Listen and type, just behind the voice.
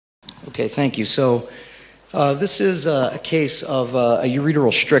Okay, thank you. So this is a case of a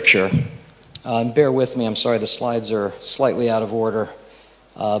ureteral stricture. Bear with me, I'm sorry, the slides are slightly out of order,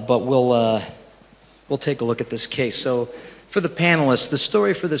 but we'll take a look at this case. So for the panelists, the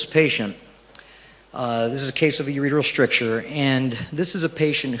story for this patient, this is a case of a ureteral stricture, and this is a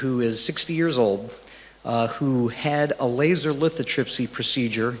patient who is 60 years old, who had a laser lithotripsy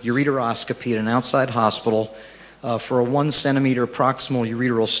procedure, ureteroscopy at an outside hospital, for a 1 centimeter proximal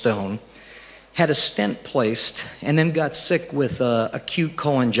ureteral stone, had a stent placed, and then got sick with acute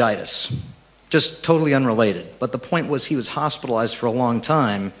cholangitis. Just totally unrelated. But the point was he was hospitalized for a long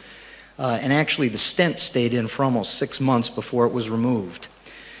time, and actually the stent stayed in for almost 6 months before it was removed.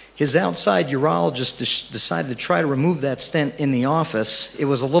 His outside urologist decided to try to remove that stent in the office. It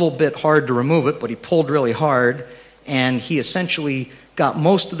was a little bit hard to remove it, but he pulled really hard, and he essentially got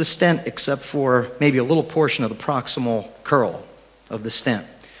most of the stent except for maybe a little portion of the proximal curl of the stent.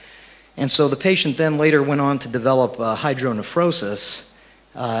 And so the patient then later went on to develop hydronephrosis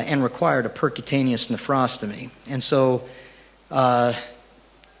and required a percutaneous nephrostomy. And so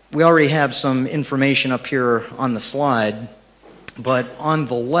we already have some information up here on the slide, but on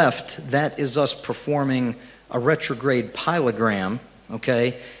the left, that is us performing a retrograde pilogram,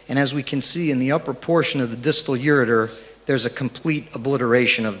 okay? And as we can see in the upper portion of the distal ureter, there's a complete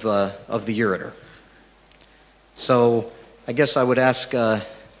obliteration of the ureter. So I guess I would ask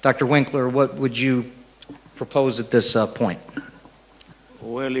Dr. Winkler, what would you propose at this point?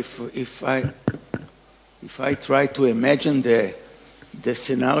 Well, if I try to imagine the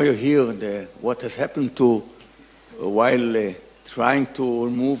scenario here, what has happened to while trying to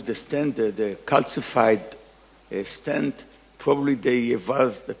remove the stent, the calcified stent, probably they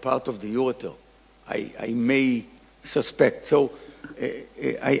evased the part of the ureter. I may suspect. So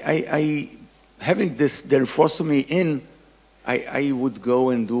having the nephrostomy in, I would go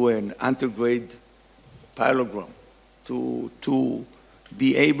and do an antegrade pilogram to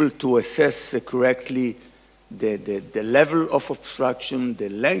be able to assess correctly the level of obstruction, the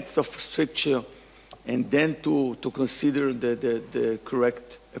length of stricture, and then to consider the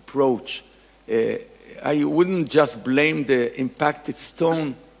correct approach. I wouldn't just blame the impacted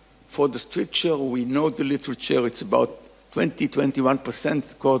stone for the stricture. We know the literature, it's about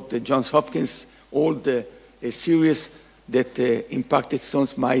 20–21% called the Johns Hopkins, all the series that impacted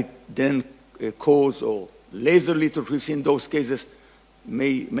stones might then cause, or laser lithotripsy in those cases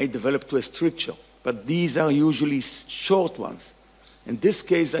may develop to a stricture. But these are usually short ones. In this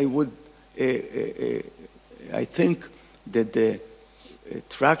case, I think that the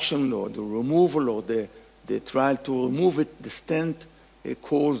traction or the removal or the trial to remove it, the stent,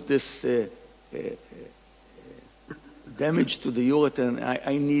 caused this damage to the ureter, and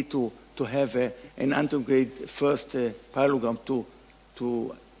I need to have an antegrade first pilogram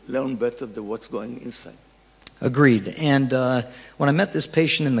to learn better what's going inside. Agreed. And when I met this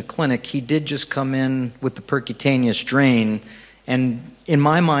patient in the clinic, he did just come in with the percutaneous drain, and in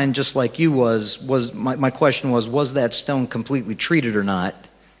my mind, just like you my question was that stone completely treated or not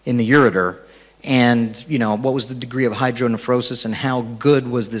in the ureter? And, you know, what was the degree of hydronephrosis and how good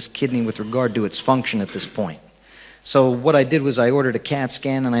was this kidney with regard to its function at this point? So what I did was I ordered a CAT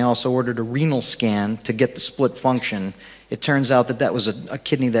scan, and I also ordered a renal scan to get the split function. It turns out that that was a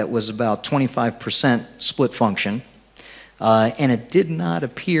kidney that was about 25% split function. And it did not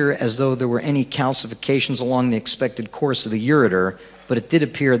appear as though there were any calcifications along the expected course of the ureter, but it did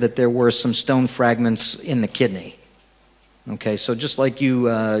appear that there were some stone fragments in the kidney. Okay, so just like you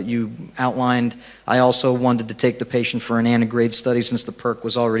outlined, I also wanted to take the patient for an antegrade study since the perc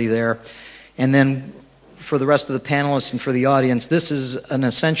was already there. And then for the rest of the panelists and for the audience, this is an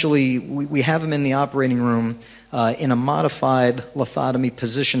essentially, we have him in the operating room in a modified lithotomy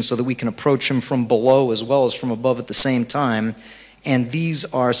position so that we can approach him from below as well as from above at the same time. And these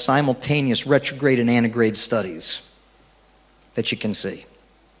are simultaneous retrograde and antegrade studies that you can see.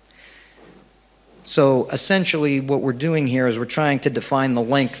 So essentially what we're doing here is we're trying to define the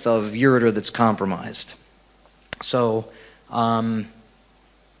length of ureter that's compromised. So let's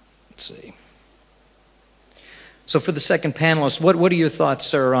see. So for the second panelist, what are your thoughts,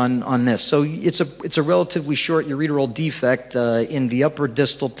 sir, on this? So it's a relatively short ureteral defect in the upper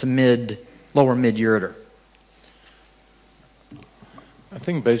distal to lower mid ureter. I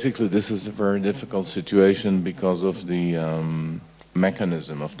think basically this is a very difficult situation because of the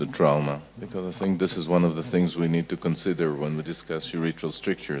mechanism of the trauma, because I think this is one of the things we need to consider when we discuss ureteral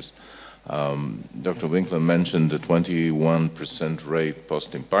strictures. Dr. Winkler mentioned the 21% rate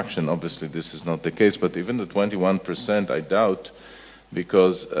post-impaction. Obviously, this is not the case, but even the 21%, I doubt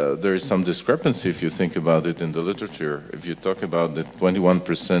because there is some discrepancy if you think about it in the literature. If you talk about the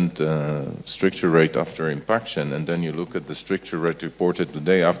 21% stricture rate after impaction, and then you look at the stricture rate reported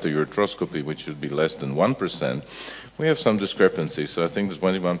today after ureteroscopy, which should be less than 1%, we have some discrepancy. So I think the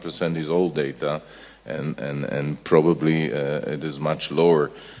 21% is old data, and probably it is much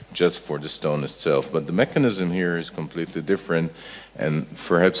lower just for the stone itself. But the mechanism here is completely different, and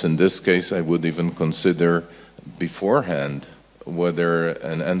perhaps in this case I would even consider beforehand whether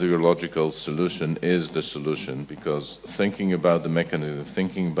an endourological solution is the solution, because thinking about the mechanism,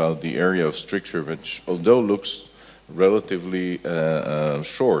 thinking about the area of stricture, which although looks relatively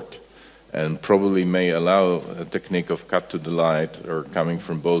short and probably may allow a technique of cut to the light or coming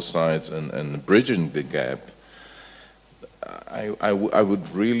from both sides and bridging the gap, I would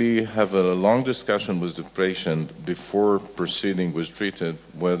really have a long discussion with the patient before proceeding with treatment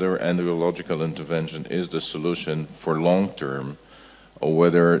whether endourological intervention is the solution for long term, or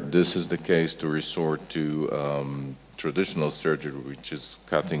whether this is the case to resort to traditional surgery, which is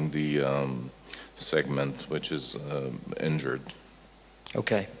cutting the segment which is injured.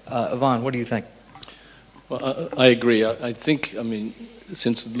 Okay. Yvonne, what do you think? Well, I agree. I think, I mean,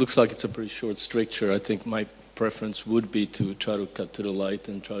 since it looks like it's a pretty short stricture, I think my preference would be to try to cut to the light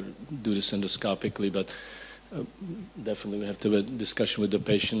and try to do this endoscopically, but definitely we have to have a discussion with the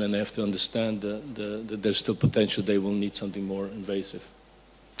patient, and they have to understand that there's still potential they will need something more invasive.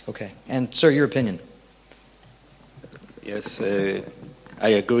 Okay. And sir, your opinion? Yes, I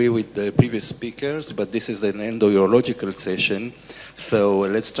agree with the previous speakers, but this is an endourological session, so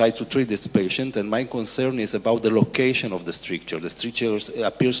let's try to treat this patient, and my concern is about the location of the stricture. The stricture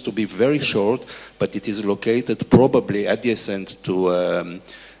appears to be very short, but it is located probably adjacent to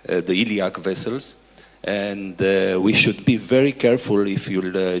the iliac vessels, and we should be very careful if you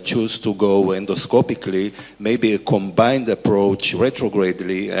choose to go endoscopically, maybe a combined approach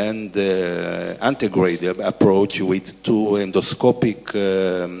retrogradely and antegrade approach with two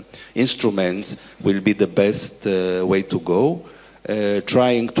endoscopic instruments will be the best way to go.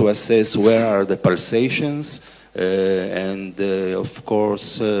 Trying to assess where are the pulsations and of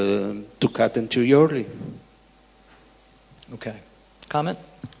course to cut anteriorly. Okay. Comment?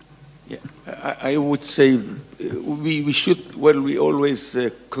 Yeah, I would say we should, well, we always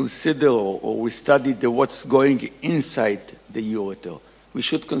consider or we study what's going inside the ureter. We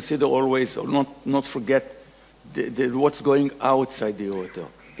should consider always, or not forget, what's going outside the ureter.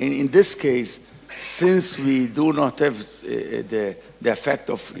 And in this case, since we do not have the effect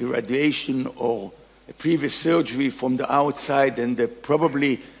of irradiation or a previous surgery from the outside, and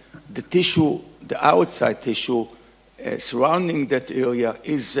probably the tissue, the outside tissue, surrounding that area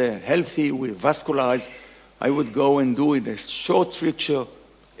is healthy with vascularized, I would go and do it a short stricture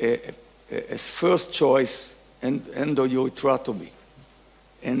as first choice and endoureterotomy,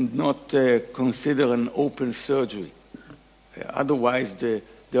 and not consider an open surgery. Otherwise,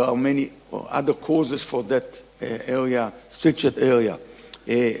 there are many other causes for that area, strictured area.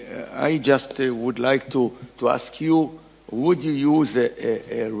 I just would like to ask you, would you use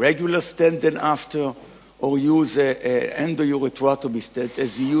a regular stent then after, or use an endoureterotomy stent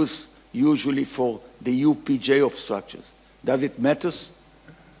as we use usually for the UPJ obstructions? Does it matter?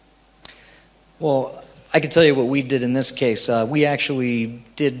 Well, I can tell you what we did in this case. We actually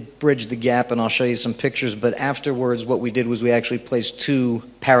did bridge the gap, and I'll show you some pictures, but afterwards what we did was we actually placed two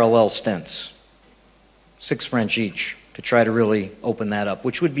parallel stents, 6 French each, to try to really open that up,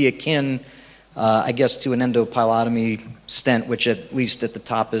 which would be akin, I guess, to an endopylotomy stent, which at least at the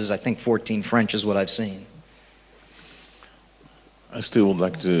top is, I think, 14 French is what I've seen. I still would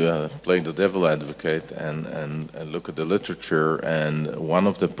like to play the devil advocate and look at the literature, and one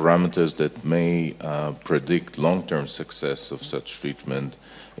of the parameters that may predict long-term success of such treatment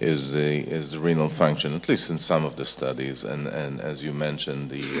is the renal function, at least in some of the studies, and as you mentioned,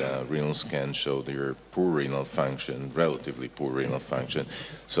 the renal scan showed your poor renal function, relatively poor renal function.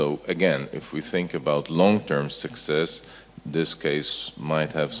 So again, if we think about long-term success, this case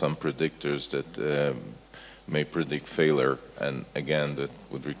might have some predictors that may predict failure, and again, that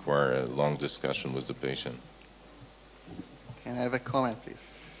would require a long discussion with the patient. Can I have a comment, please?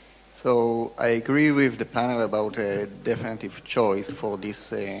 So I agree with the panel about a definitive choice for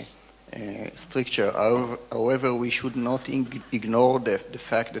this stricture. However, we should not ignore the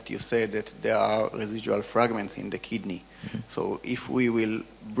fact that you said that there are residual fragments in the kidney. So if we will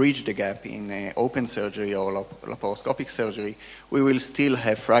bridge the gap in open surgery or laparoscopic surgery, we will still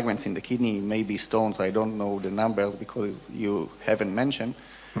have fragments in the kidney, maybe stones. I don't know the numbers because you haven't mentioned.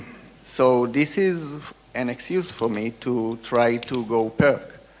 So this is an excuse for me to try to go PERC.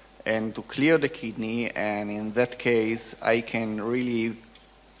 and to clear the kidney, and in that case, I can really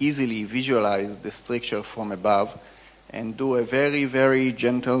easily visualize the stricture from above and do a very, very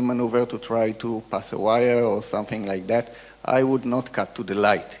gentle maneuver to try to pass a wire or something like that. I would not cut to the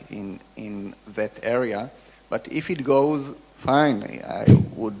light in that area, but if it goes fine, I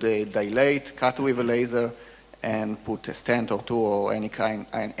would dilate, cut with a laser, and put a stent or two or any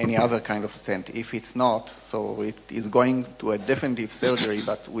other kind of stent. If it's not, so it is going to a definitive surgery,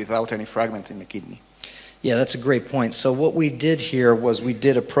 but without any fragment in the kidney. Yeah, that's a great point. So what we did here was we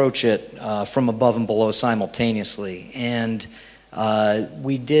did approach it from above and below simultaneously. And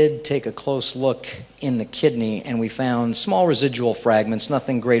we did take a close look in the kidney, and we found small residual fragments,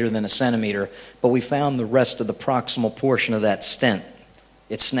 nothing greater than 1 centimeter, but we found the rest of the proximal portion of that stent.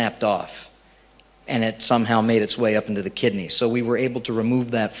 It snapped off, and it somehow made its way up into the kidney. So we were able to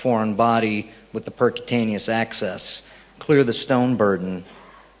remove that foreign body with the percutaneous access, clear the stone burden,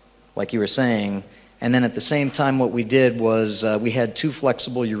 like you were saying, and then at the same time what we did was we had 2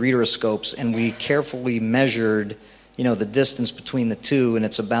 flexible ureteroscopes, and we carefully measured the distance between the two, and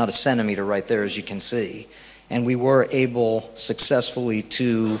it's about 1 centimeter right there, as you can see. And we were able successfully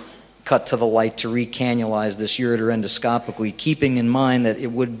to cut to the light to recannulize this ureter endoscopically, keeping in mind that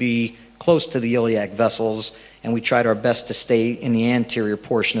it would be close to the iliac vessels, and we tried our best to stay in the anterior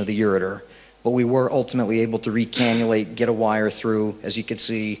portion of the ureter. But we were ultimately able to recannulate, get a wire through. As you can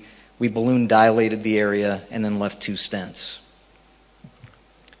see, we balloon dilated the area and then left 2 stents.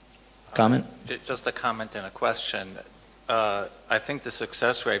 Comment? Just a comment and a question. I think the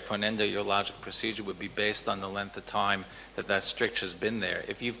success rate for an endourologic procedure would be based on the length of time that stricture's been there.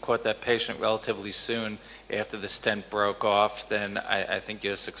 If you've caught that patient relatively soon after the stent broke off, then I think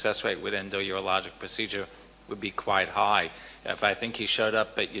your success rate with endourologic procedure would be quite high. If I think he showed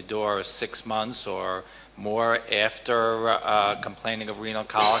up at your door 6 months or more after complaining of renal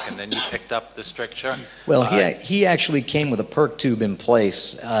colic, and then you picked up the stricture. Well, he actually came with a perc tube in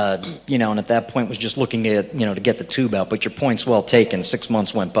place, and at that point was just looking at, to get the tube out. But your point's well taken. 6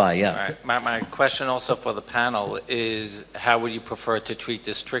 months went by, yeah. All right. My question also for the panel is, how would you prefer to treat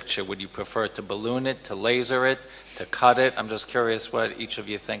this stricture? Would you prefer to balloon it, to laser it, to cut it? I'm just curious what each of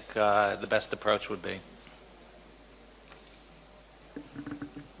you think the best approach would be.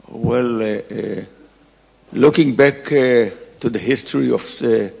 Well, looking back to the history of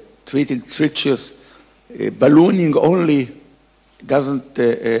treating strictures, ballooning only doesn't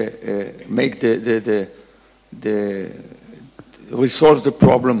make the resolve the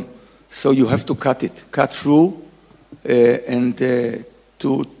problem. So you have to cut through, and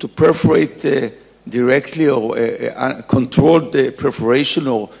to perforate directly or control the perforation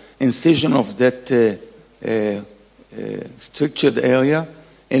or incision of that strictured area,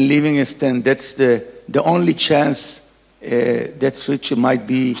 and leaving a stent. That's the only chance that stricture might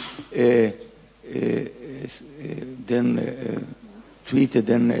be then treated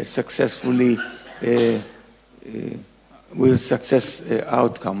and successfully with success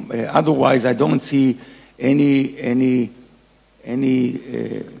outcome. Otherwise, I don't see any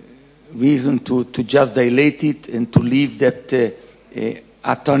reason to just dilate it and to leave that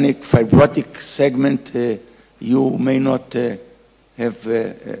atonic fibrotic segment. You may not have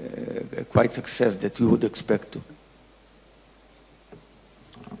quite success that you would expect to.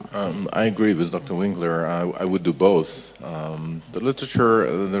 I agree with Dr. Winkler. I would do both. The literature,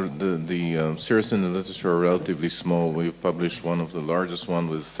 the series in the literature are relatively small. We've published one of the largest one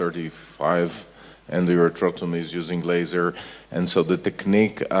with 35 endourologies using laser, and so the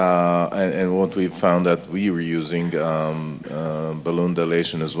technique and what we found that we were using balloon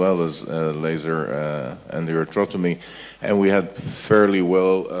dilation as well as laser endourology, and we had fairly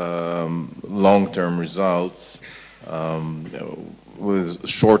well long-term results. With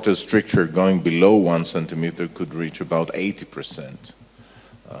shorter stricture going below 1 centimeter could reach about 80%.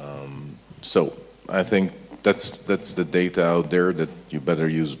 So I think that's the data out there, that you better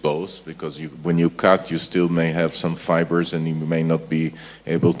use both, because when you cut, you still may have some fibers and you may not be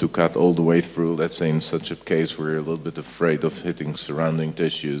able to cut all the way through. Let's say in such a case where you're a little bit afraid of hitting surrounding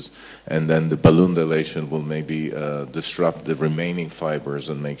tissues, and then the balloon dilation will maybe disrupt the remaining fibers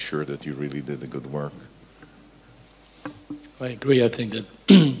and make sure that you really did a good work. I agree. I think that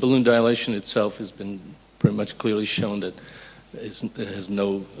balloon dilation itself has been pretty much clearly shown that it has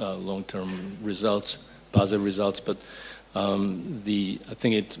no long-term results, positive results, but I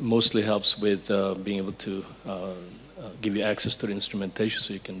think it mostly helps with being able to give you access to the instrumentation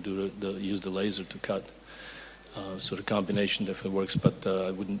so you can use the laser to cut. So the combination definitely works, but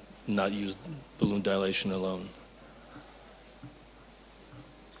I would not use balloon dilation alone.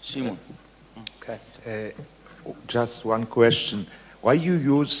 Shimon. Okay. Just one question. Why you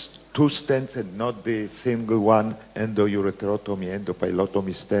use two stents and not the single one, endoureterotomy,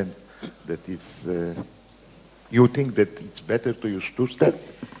 endopilotomy stent? That is, you think that it's better to use two stents?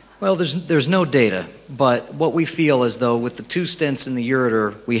 Well, there's no data, but what we feel is though with the two stents in the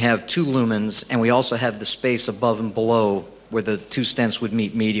ureter, we have 2 lumens, and we also have the space above and below where the 2 stents would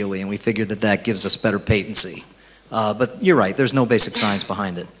meet medially, and we figured that that gives us better patency. But you're right, there's no basic science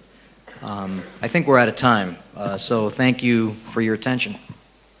behind it. I think we're out of time, so thank you for your attention.